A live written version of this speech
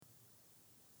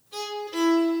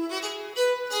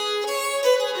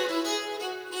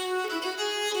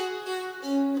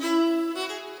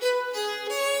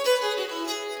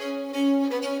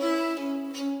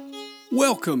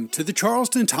Welcome to the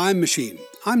Charleston Time Machine.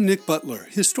 I'm Nick Butler,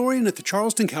 historian at the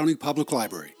Charleston County Public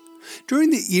Library. During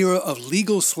the era of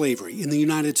legal slavery in the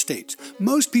United States,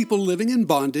 most people living in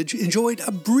bondage enjoyed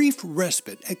a brief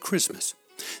respite at Christmas.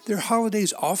 Their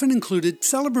holidays often included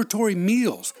celebratory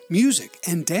meals, music,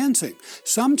 and dancing,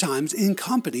 sometimes in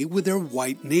company with their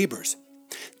white neighbors.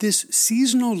 This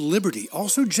seasonal liberty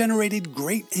also generated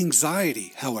great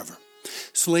anxiety, however.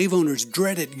 Slave owners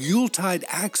dreaded Yuletide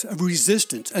acts of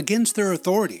resistance against their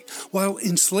authority, while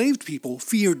enslaved people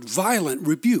feared violent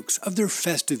rebukes of their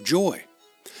festive joy.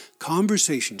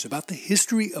 Conversations about the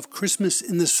history of Christmas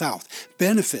in the South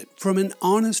benefit from an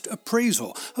honest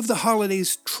appraisal of the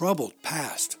holiday's troubled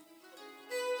past.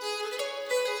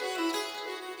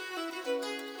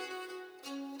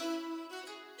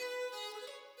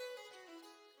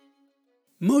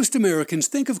 Most Americans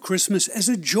think of Christmas as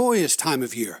a joyous time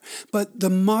of year, but the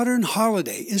modern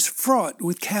holiday is fraught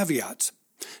with caveats.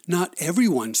 Not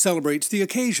everyone celebrates the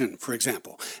occasion, for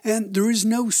example, and there is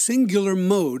no singular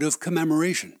mode of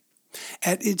commemoration.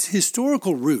 At its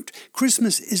historical root,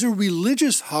 Christmas is a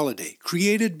religious holiday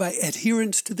created by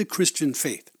adherents to the Christian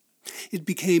faith. It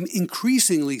became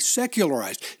increasingly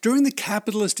secularized during the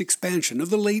capitalist expansion of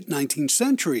the late 19th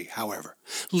century, however,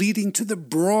 leading to the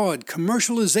broad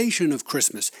commercialization of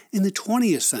Christmas in the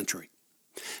 20th century.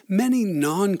 Many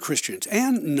non-Christians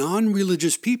and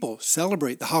non-religious people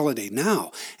celebrate the holiday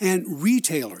now, and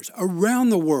retailers around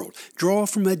the world draw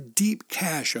from a deep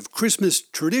cache of Christmas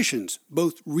traditions,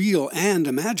 both real and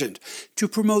imagined, to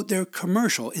promote their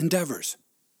commercial endeavors.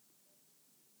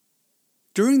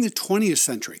 During the 20th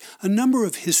century, a number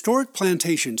of historic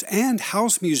plantations and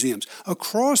house museums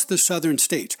across the southern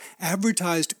states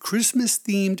advertised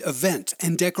Christmas-themed events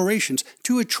and decorations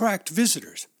to attract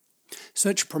visitors.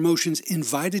 Such promotions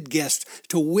invited guests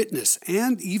to witness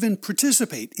and even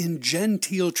participate in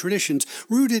genteel traditions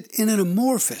rooted in an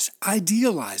amorphous,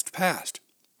 idealized past.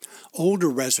 Older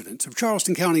residents of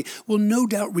Charleston County will no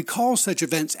doubt recall such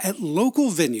events at local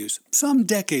venues some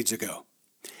decades ago.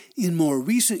 In more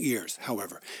recent years,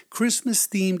 however,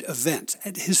 Christmas-themed events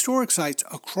at historic sites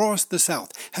across the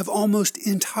South have almost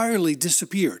entirely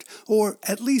disappeared, or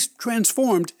at least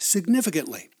transformed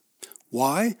significantly.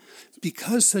 Why?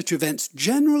 Because such events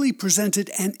generally presented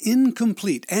an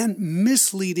incomplete and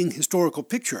misleading historical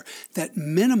picture that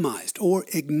minimized or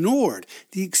ignored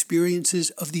the experiences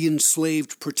of the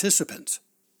enslaved participants.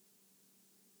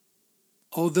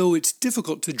 Although it's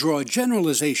difficult to draw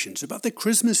generalizations about the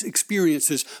Christmas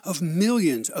experiences of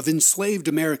millions of enslaved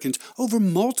Americans over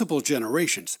multiple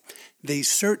generations, they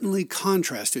certainly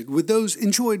contrasted with those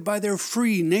enjoyed by their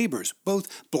free neighbors,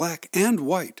 both black and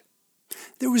white.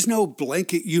 There was no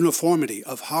blanket uniformity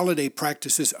of holiday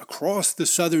practices across the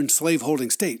southern slaveholding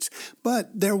states, but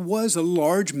there was a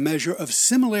large measure of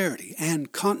similarity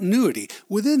and continuity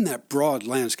within that broad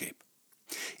landscape.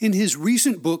 In his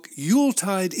recent book,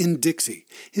 Yuletide in Dixie,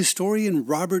 historian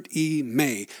Robert E.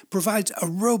 May provides a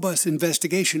robust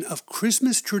investigation of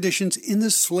Christmas traditions in the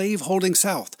slave-holding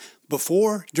South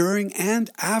before, during, and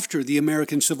after the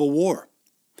American Civil War.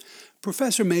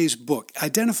 Professor May's book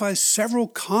identifies several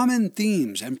common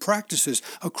themes and practices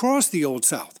across the Old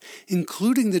South,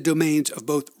 including the domains of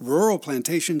both rural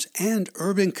plantations and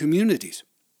urban communities.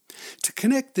 To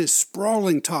connect this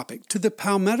sprawling topic to the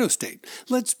Palmetto State,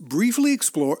 let's briefly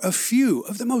explore a few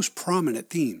of the most prominent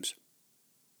themes.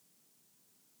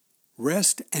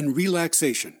 Rest and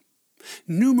relaxation.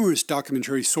 Numerous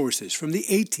documentary sources from the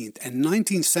 18th and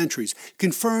 19th centuries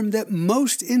confirm that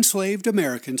most enslaved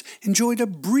Americans enjoyed a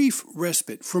brief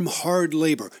respite from hard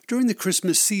labor during the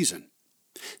Christmas season.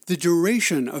 The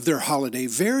duration of their holiday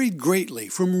varied greatly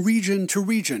from region to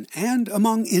region and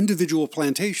among individual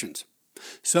plantations.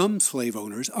 Some slave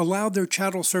owners allowed their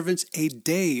chattel servants a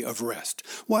day of rest,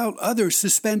 while others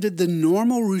suspended the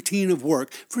normal routine of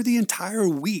work for the entire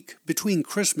week between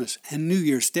Christmas and New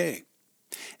Year's Day.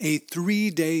 A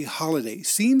 3-day holiday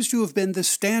seems to have been the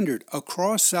standard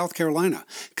across South Carolina,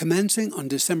 commencing on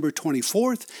December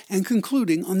 24th and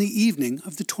concluding on the evening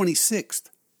of the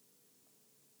 26th.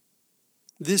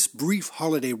 This brief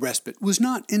holiday respite was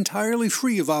not entirely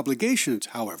free of obligations,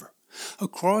 however.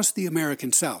 Across the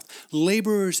American South,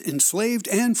 laborers, enslaved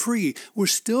and free, were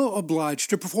still obliged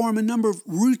to perform a number of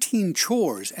routine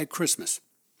chores at Christmas.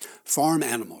 Farm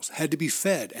animals had to be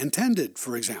fed and tended,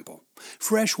 for example.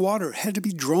 Fresh water had to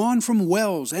be drawn from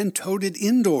wells and toted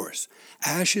indoors.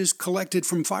 Ashes collected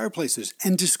from fireplaces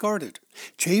and discarded.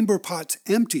 Chamber pots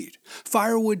emptied.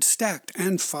 Firewood stacked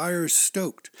and fires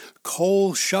stoked.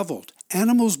 Coal shoveled.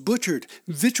 Animals butchered.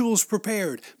 Victuals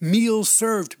prepared. Meals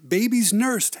served. Babies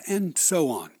nursed, and so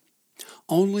on.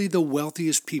 only the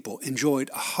wealthiest people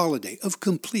enjoyed a holiday of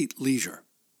complete leisure.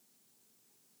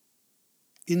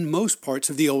 In most parts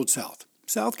of the Old South,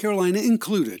 South Carolina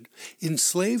included,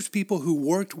 enslaved people who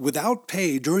worked without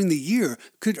pay during the year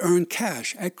could earn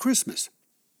cash at Christmas.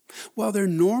 While their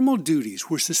normal duties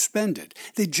were suspended,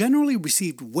 they generally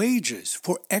received wages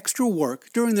for extra work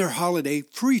during their holiday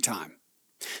free time.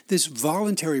 This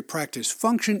voluntary practice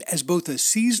functioned as both a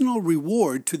seasonal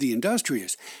reward to the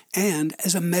industrious and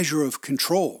as a measure of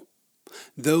control.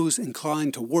 Those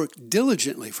inclined to work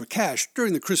diligently for cash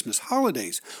during the Christmas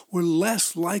holidays were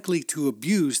less likely to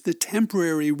abuse the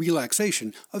temporary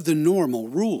relaxation of the normal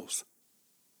rules.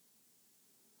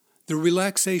 The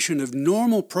relaxation of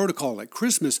normal protocol at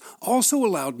Christmas also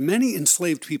allowed many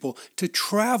enslaved people to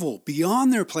travel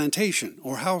beyond their plantation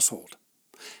or household.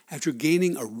 After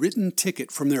gaining a written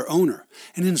ticket from their owner,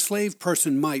 an enslaved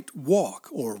person might walk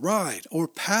or ride or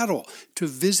paddle to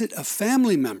visit a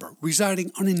family member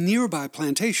residing on a nearby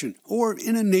plantation or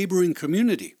in a neighboring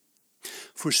community.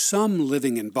 For some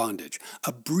living in bondage,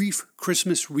 a brief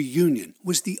Christmas reunion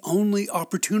was the only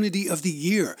opportunity of the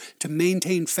year to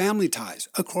maintain family ties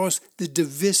across the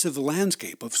divisive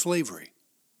landscape of slavery.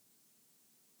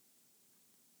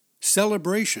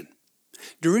 Celebration.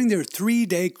 During their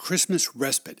 3-day Christmas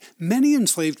respite, many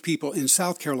enslaved people in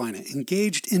South Carolina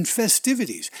engaged in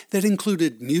festivities that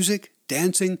included music,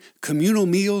 dancing, communal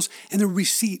meals, and the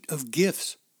receipt of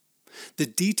gifts. The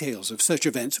details of such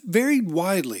events varied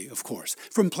widely, of course,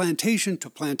 from plantation to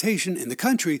plantation in the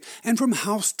country and from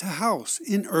house to house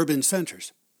in urban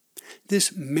centers.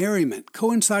 This merriment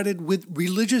coincided with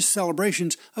religious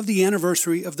celebrations of the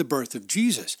anniversary of the birth of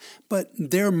Jesus, but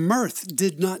their mirth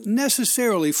did not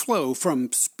necessarily flow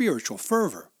from spiritual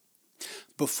fervor.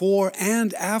 Before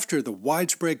and after the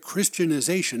widespread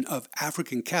Christianization of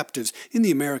African captives in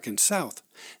the American South,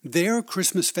 their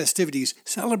Christmas festivities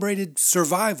celebrated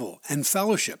survival and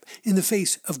fellowship in the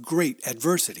face of great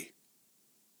adversity.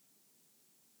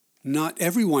 Not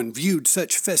everyone viewed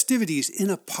such festivities in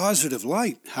a positive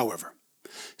light, however.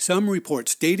 Some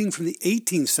reports dating from the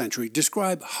 18th century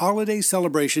describe holiday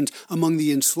celebrations among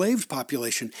the enslaved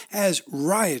population as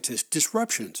riotous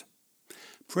disruptions.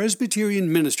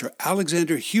 Presbyterian minister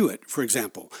Alexander Hewitt, for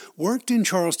example, worked in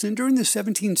Charleston during the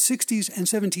 1760s and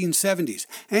 1770s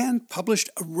and published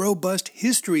a robust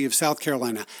history of South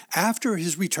Carolina after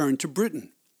his return to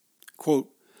Britain.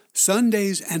 Quote,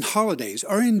 Sundays and holidays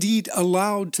are indeed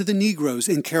allowed to the Negroes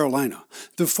in Carolina.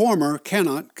 The former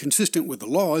cannot, consistent with the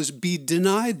laws, be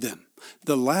denied them.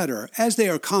 The latter, as they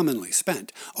are commonly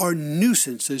spent, are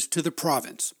nuisances to the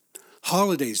province.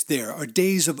 Holidays there are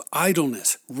days of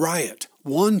idleness, riot,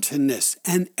 wantonness,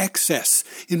 and excess,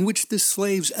 in which the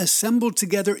slaves assemble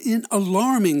together in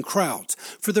alarming crowds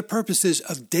for the purposes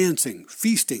of dancing,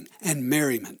 feasting, and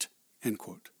merriment. End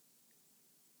quote.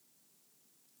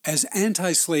 As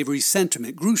anti-slavery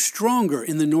sentiment grew stronger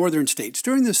in the northern states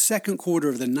during the second quarter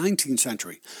of the 19th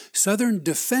century, Southern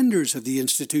defenders of the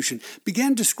institution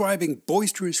began describing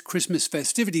boisterous Christmas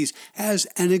festivities as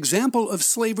an example of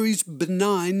slavery's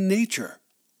benign nature.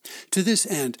 To this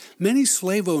end, many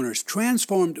slave owners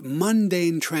transformed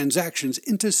mundane transactions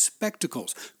into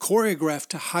spectacles choreographed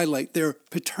to highlight their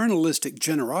paternalistic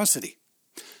generosity.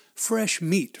 Fresh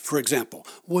meat, for example,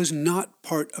 was not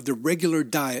part of the regular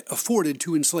diet afforded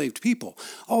to enslaved people,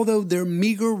 although their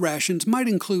meager rations might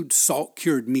include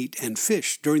salt-cured meat and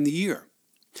fish during the year.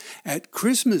 At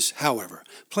Christmas, however,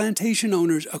 plantation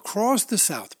owners across the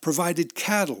South provided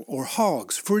cattle or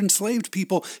hogs for enslaved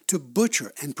people to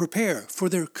butcher and prepare for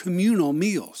their communal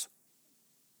meals.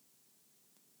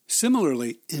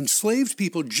 Similarly, enslaved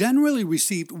people generally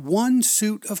received one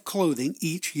suit of clothing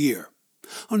each year.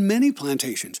 On many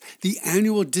plantations, the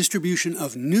annual distribution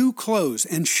of new clothes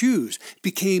and shoes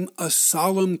became a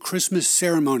solemn Christmas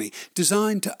ceremony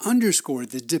designed to underscore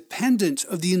the dependence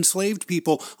of the enslaved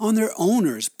people on their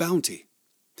owner's bounty.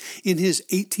 In his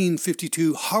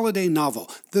 1852 holiday novel,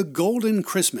 The Golden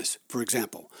Christmas, for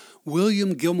example,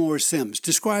 William Gilmore Simms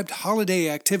described holiday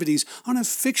activities on a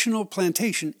fictional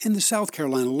plantation in the South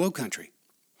Carolina Lowcountry.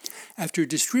 After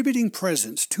distributing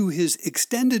presents to his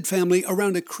extended family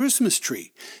around a Christmas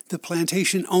tree, the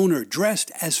plantation owner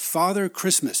dressed as Father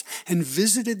Christmas and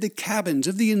visited the cabins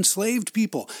of the enslaved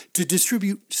people to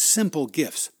distribute simple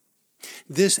gifts.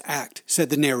 This act, said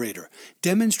the narrator,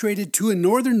 demonstrated to a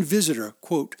northern visitor,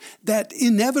 quote, that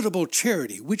inevitable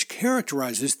charity which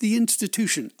characterizes the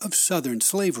institution of Southern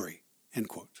slavery, end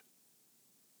quote.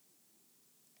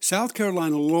 South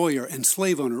Carolina lawyer and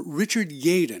slave owner Richard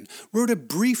Yaden wrote a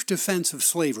brief defense of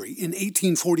slavery in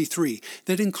 1843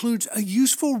 that includes a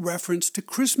useful reference to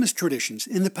Christmas traditions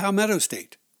in the Palmetto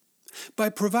State. by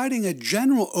providing a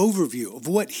general overview of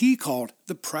what he called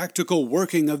the practical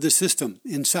working of the system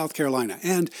in South Carolina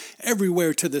and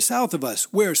everywhere to the south of us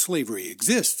where slavery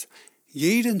exists.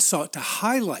 Yaden sought to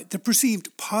highlight the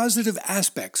perceived positive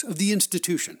aspects of the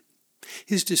institution.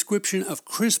 His description of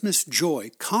Christmas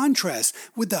joy contrasts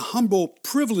with the humble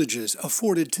privileges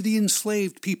afforded to the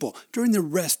enslaved people during the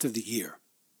rest of the year.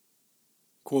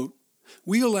 Quote,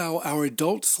 "We allow our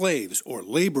adult slaves or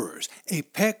laborers a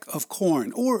peck of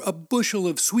corn or a bushel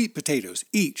of sweet potatoes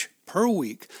each per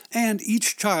week, and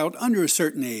each child under a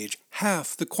certain age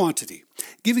half the quantity,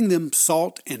 giving them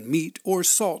salt and meat or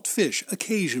salt fish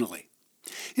occasionally.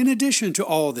 In addition to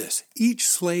all this, each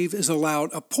slave is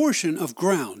allowed a portion of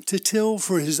ground to till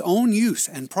for his own use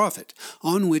and profit,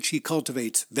 on which he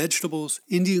cultivates vegetables,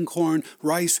 Indian corn,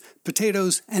 rice,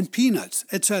 potatoes, and peanuts,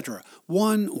 etc.,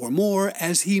 one or more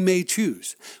as he may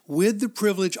choose, with the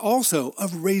privilege also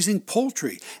of raising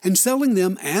poultry and selling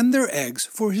them and their eggs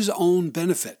for his own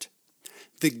benefit.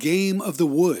 The game of the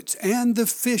woods and the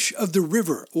fish of the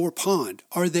river or pond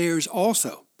are theirs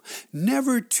also.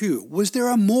 Never, too, was there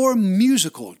a more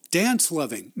musical,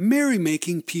 dance-loving,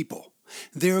 merry-making people.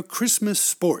 Their Christmas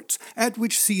sports, at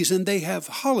which season they have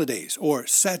holidays or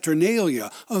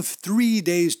saturnalia of 3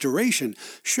 days' duration,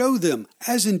 show them,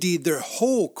 as indeed their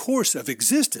whole course of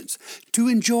existence, to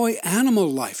enjoy animal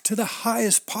life to the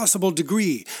highest possible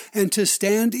degree, and to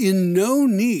stand in no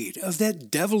need of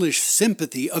that devilish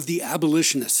sympathy of the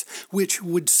abolitionists, which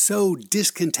would sow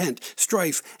discontent,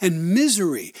 strife, and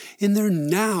misery in their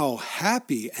now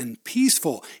happy and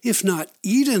peaceful, if not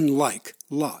Eden-like,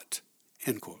 lot."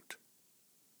 End quote.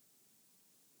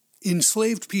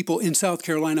 Enslaved people in South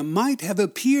Carolina might have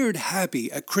appeared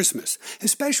happy at Christmas,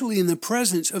 especially in the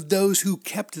presence of those who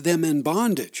kept them in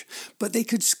bondage, but they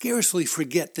could scarcely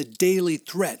forget the daily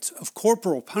threats of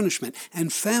corporal punishment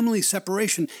and family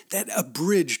separation that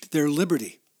abridged their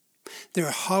liberty. Their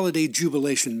holiday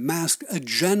jubilation masked a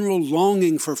general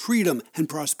longing for freedom and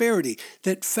prosperity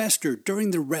that festered during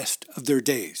the rest of their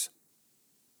days.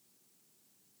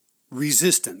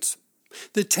 Resistance.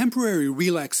 The temporary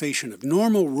relaxation of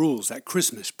normal rules at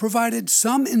Christmas provided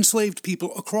some enslaved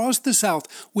people across the South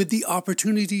with the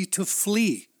opportunity to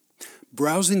flee.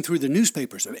 Browsing through the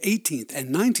newspapers of 18th and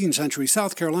 19th century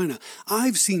South Carolina,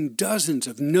 I've seen dozens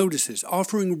of notices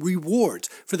offering rewards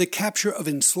for the capture of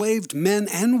enslaved men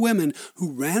and women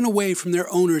who ran away from their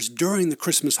owners during the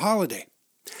Christmas holiday.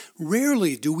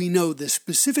 Rarely do we know the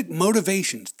specific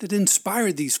motivations that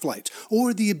inspired these flights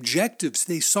or the objectives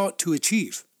they sought to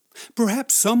achieve.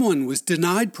 Perhaps someone was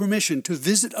denied permission to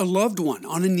visit a loved one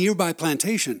on a nearby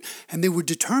plantation, and they were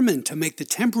determined to make the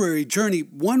temporary journey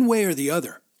one way or the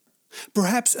other.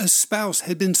 Perhaps a spouse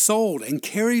had been sold and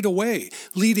carried away,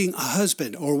 leading a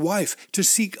husband or wife to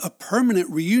seek a permanent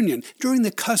reunion during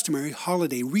the customary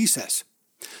holiday recess.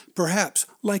 Perhaps,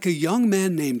 like a young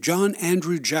man named John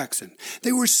Andrew Jackson,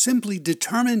 they were simply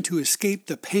determined to escape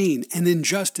the pain and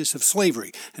injustice of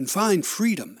slavery and find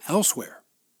freedom elsewhere.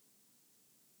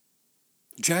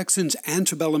 Jackson's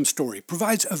antebellum story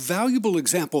provides a valuable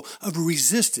example of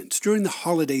resistance during the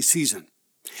holiday season.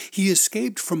 He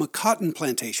escaped from a cotton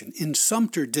plantation in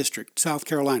Sumter District, South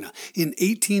Carolina, in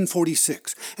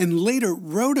 1846, and later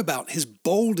wrote about his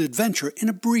bold adventure in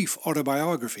a brief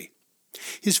autobiography.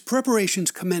 His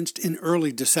preparations commenced in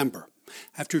early December.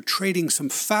 After trading some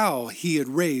fowl he had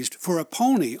raised for a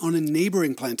pony on a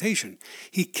neighboring plantation,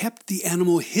 he kept the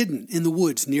animal hidden in the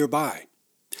woods nearby.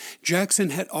 Jackson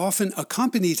had often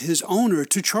accompanied his owner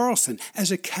to Charleston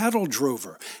as a cattle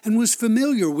drover and was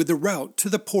familiar with the route to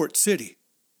the port city.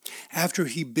 After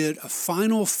he bid a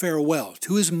final farewell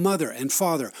to his mother and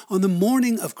father on the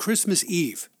morning of Christmas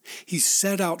Eve, he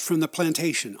set out from the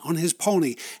plantation on his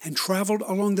pony and traveled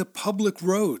along the public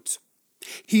roads.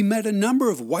 He met a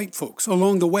number of white folks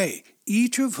along the way,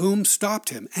 each of whom stopped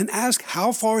him and asked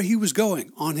how far he was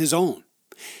going on his own.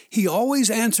 He always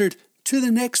answered, "To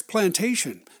the next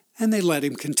plantation," and they let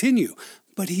him continue,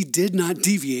 but he did not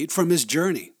deviate from his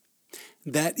journey.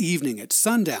 That evening at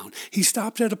sundown, he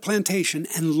stopped at a plantation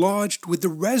and lodged with the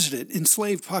resident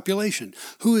enslaved population,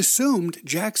 who assumed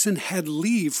Jackson had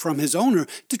leave from his owner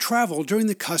to travel during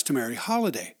the customary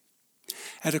holiday.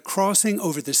 At a crossing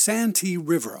over the Santee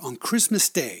River on Christmas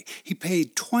Day, he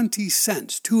paid 20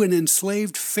 cents to an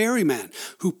enslaved ferryman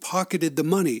who pocketed the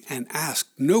money and asked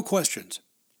no questions.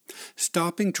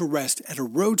 Stopping to rest at a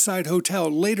roadside hotel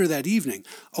later that evening,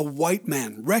 a white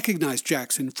man recognized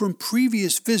Jackson from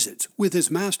previous visits with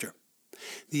his master.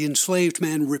 The enslaved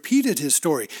man repeated his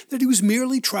story that he was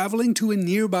merely traveling to a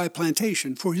nearby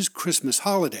plantation for his Christmas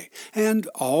holiday, and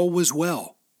all was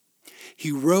well.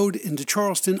 He rode into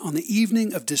Charleston on the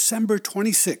evening of December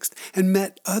 26th and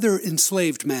met other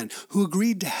enslaved men who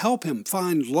agreed to help him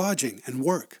find lodging and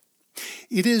work.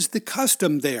 "It is the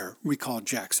custom there," recalled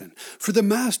Jackson, "for the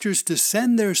masters to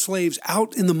send their slaves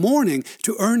out in the morning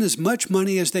to earn as much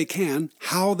money as they can,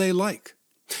 how they like.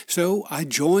 So I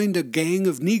joined a gang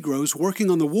of Negroes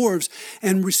working on the wharves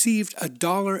and received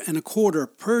 $1.25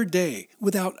 per day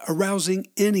without arousing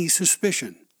any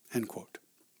suspicion." End quote.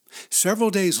 Several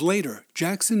days later,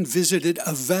 Jackson visited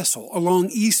a vessel along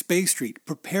East Bay Street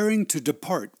preparing to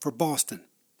depart for Boston.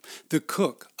 The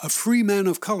cook, a free man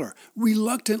of color,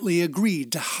 reluctantly agreed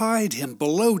to hide him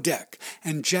below deck,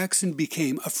 and Jackson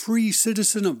became a free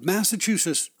citizen of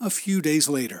Massachusetts a few days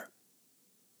later.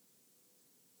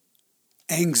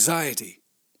 Anxiety.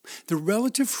 The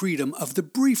relative freedom of the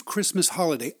brief Christmas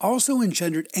holiday also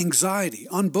engendered anxiety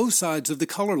on both sides of the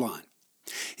color line.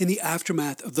 In the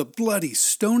aftermath of the bloody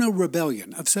Stono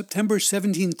Rebellion of September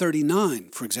 1739,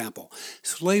 for example,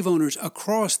 slave owners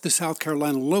across the South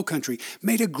Carolina Lowcountry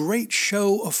made a great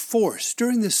show of force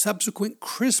during the subsequent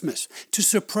Christmas to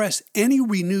suppress any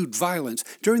renewed violence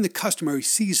during the customary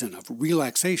season of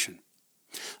relaxation.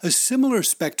 A similar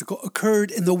spectacle occurred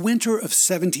in the winter of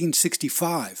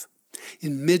 1765.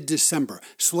 In mid-December,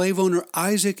 slave owner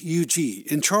Isaac Huger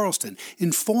in Charleston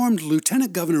informed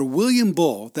Lieutenant Governor William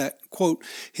Bull that, quote,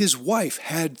 his wife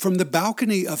had from the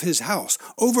balcony of his house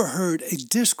overheard a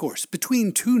discourse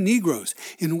between two Negroes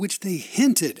in which they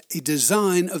hinted a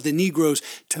design of the Negroes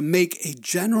to make a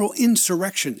general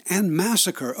insurrection and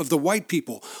massacre of the white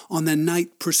people on the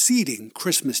night preceding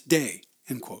Christmas Day,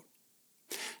 end quote.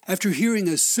 After hearing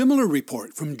a similar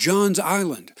report from Johns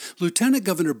Island, Lieutenant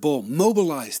Governor Bull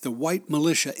mobilized the white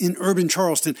militia in urban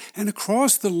Charleston and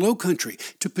across the Lowcountry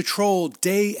to patrol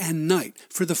day and night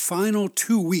for the final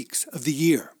 2 weeks of the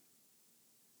year.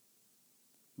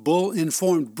 Bull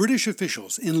informed British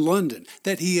officials in London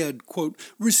that he had, quote,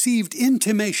 received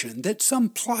intimation that some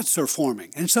plots are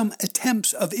forming and some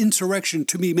attempts of insurrection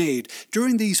to be made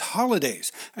during these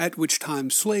holidays, at which time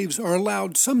slaves are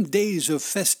allowed some days of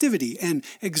festivity and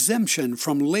exemption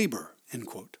from labor, end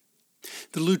quote.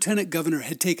 The lieutenant governor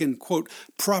had taken, quote,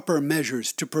 proper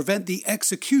measures to prevent the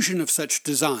execution of such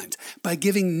designs by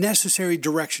giving necessary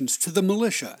directions to the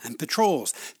militia and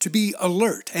patrols to be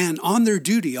alert and on their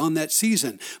duty on that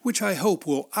season, which I hope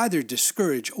will either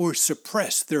discourage or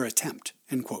suppress their attempt,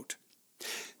 end quote.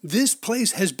 "This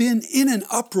place has been in an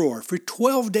uproar for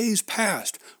 12 days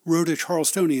past," wrote a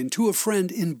Charlestonian to a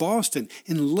friend in Boston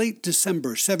in late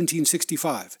December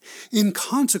 1765, in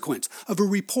consequence of a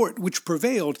report which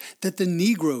prevailed that the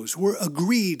Negroes were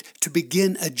agreed to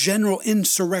begin a general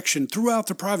insurrection throughout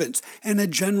the province and a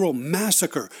general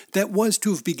massacre that was to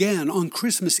have began on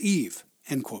Christmas Eve,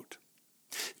 end quote.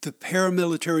 The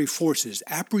paramilitary forces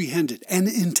apprehended and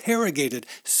interrogated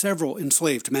several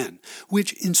enslaved men,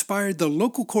 which inspired the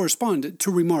local correspondent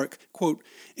to remark, quote,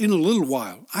 "In a little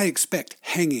while I expect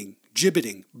hanging,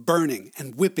 gibbeting, burning,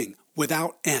 and whipping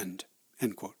without end,"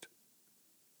 end quote.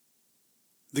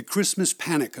 The Christmas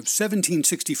panic of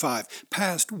 1765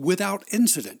 passed without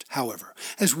incident, however,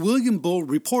 as William Bull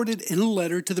reported in a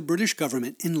letter to the British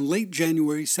government in late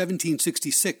January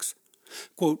 1766.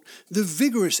 Quote, "The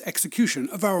vigorous execution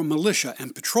of our militia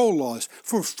and patrol laws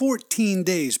for 14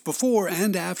 days before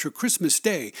and after Christmas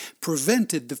Day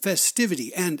prevented the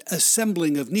festivity and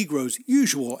assembling of Negroes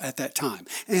usual at that time,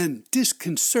 and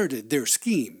disconcerted their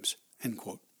schemes," end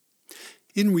quote.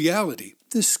 In reality,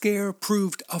 the scare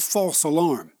proved a false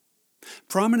alarm.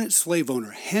 Prominent slave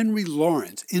owner Henry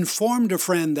Lawrence informed a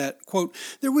friend that, quote,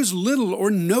 "there was little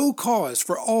or no cause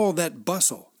for all that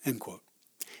bustle," end quote.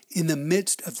 In the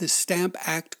midst of the Stamp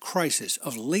Act crisis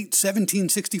of late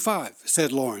 1765,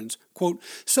 said Lawrence, quote,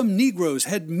 "some Negroes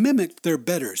had mimicked their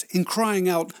betters in crying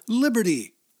out,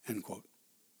 'Liberty!'" end quote.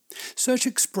 Such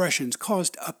expressions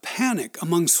caused a panic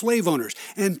among slave owners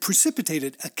and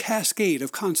precipitated a cascade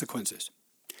of consequences.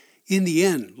 In the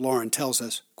end, Lawrence tells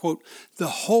us, quote, "the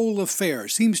whole affair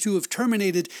seems to have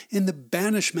terminated in the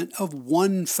banishment of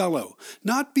one fellow,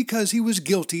 not because he was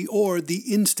guilty or the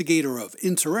instigator of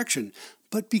insurrection,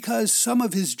 but because some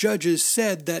of his judges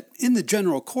said that in the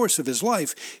general course of his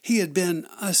life he had been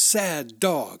a sad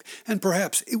dog, and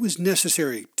perhaps it was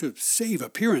necessary to save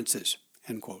appearances,"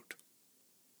 end quote.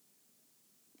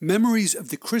 Memories of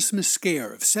the Christmas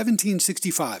scare of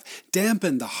 1765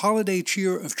 dampened the holiday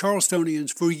cheer of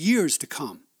Charlestonians for years to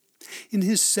come. In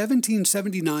his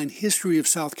 1779 History of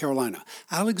South Carolina,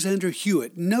 Alexander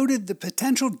Hewitt noted the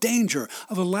potential danger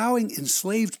of allowing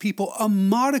enslaved people a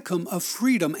modicum of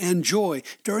freedom and joy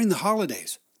during the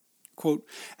holidays. Quote,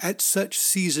 "At such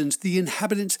seasons the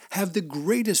inhabitants have the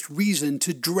greatest reason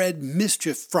to dread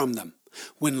mischief from them.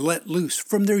 When let loose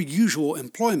from their usual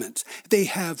employments, they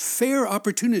have fair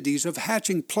opportunities of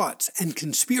hatching plots and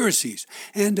conspiracies,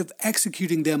 and of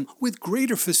executing them with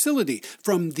greater facility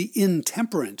from the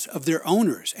intemperance of their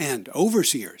owners and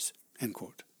overseers." End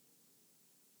quote.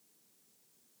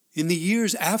 In the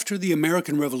years after the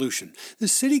American Revolution, the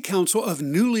City Council of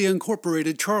newly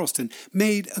incorporated Charleston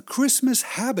made a Christmas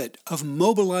habit of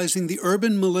mobilizing the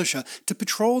urban militia to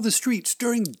patrol the streets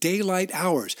during daylight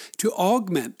hours to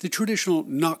augment the traditional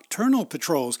nocturnal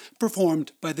patrols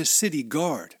performed by the City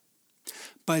Guard.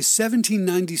 By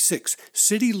 1796,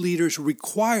 city leaders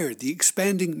required the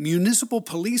expanding municipal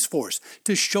police force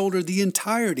to shoulder the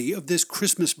entirety of this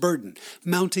Christmas burden,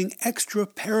 mounting extra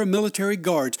paramilitary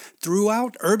guards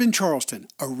throughout urban Charleston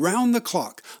around the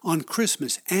clock on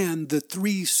Christmas and the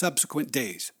 3 subsequent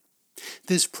days.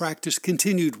 This practice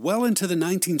continued well into the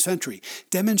 19th century,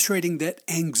 demonstrating that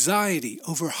anxiety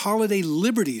over holiday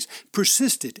liberties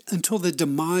persisted until the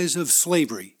demise of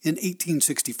slavery in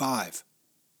 1865.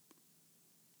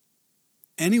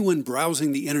 Anyone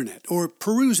browsing the internet or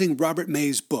perusing Robert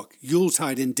May's book,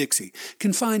 Yuletide in Dixie,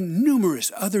 can find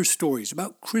numerous other stories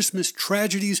about Christmas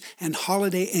tragedies and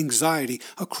holiday anxiety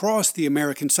across the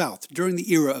American South during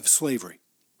the era of slavery.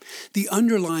 The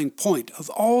underlying point of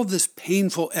all this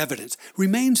painful evidence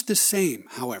remains the same,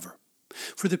 however.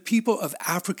 For the people of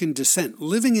African descent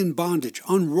living in bondage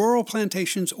on rural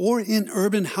plantations or in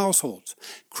urban households,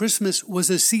 Christmas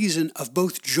was a season of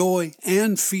both joy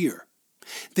and fear.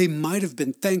 They might have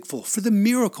been thankful for the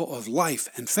miracle of life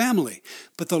and family,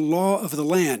 but the law of the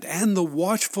land and the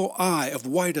watchful eye of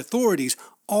white authorities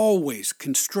always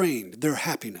constrained their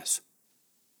happiness.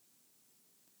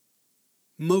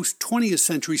 Most 20th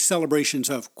century celebrations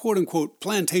of quote-unquote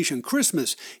plantation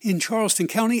Christmas in Charleston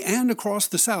County and across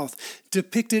the South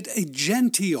depicted a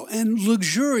genteel and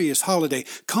luxurious holiday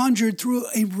conjured through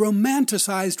a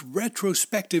romanticized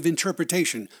retrospective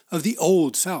interpretation of the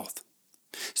Old South.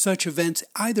 Such events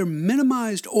either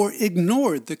minimized or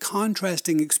ignored the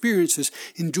contrasting experiences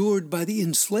endured by the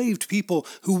enslaved people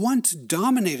who once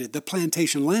dominated the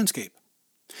plantation landscape.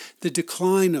 The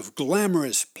decline of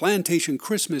glamorous plantation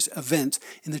Christmas events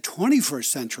in the 21st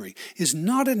century is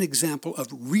not an example of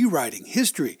rewriting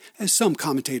history, as some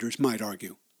commentators might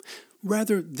argue.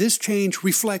 Rather, this change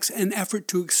reflects an effort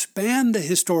to expand the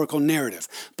historical narrative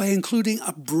by including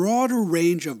a broader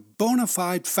range of bona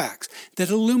fide facts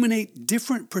that illuminate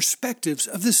different perspectives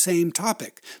of the same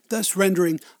topic, thus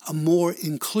rendering a more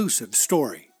inclusive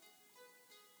story.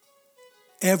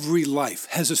 Every life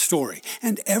has a story,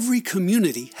 and every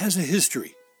community has a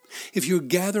history. If you're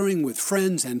gathering with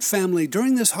friends and family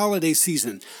during this holiday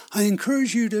season, I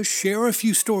encourage you to share a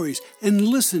few stories and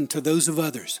listen to those of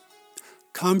others.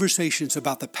 Conversations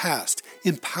about the past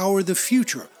empower the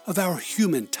future of our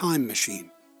human time machine.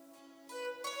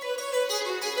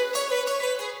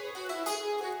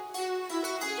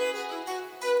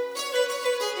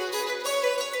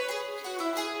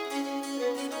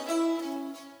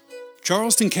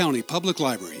 Charleston County Public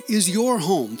Library is your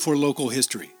home for local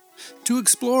history. To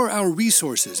explore our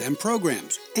resources and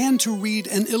programs, and to read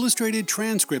an illustrated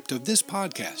transcript of this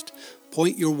podcast,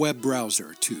 point your web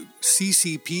browser to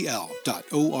ccpl.org.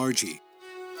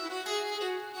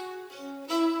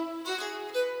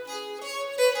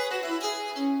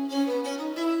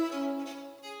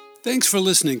 Thanks for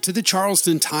listening to the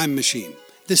Charleston Time Machine.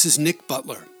 This is Nick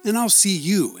Butler, and I'll see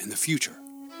you in the future.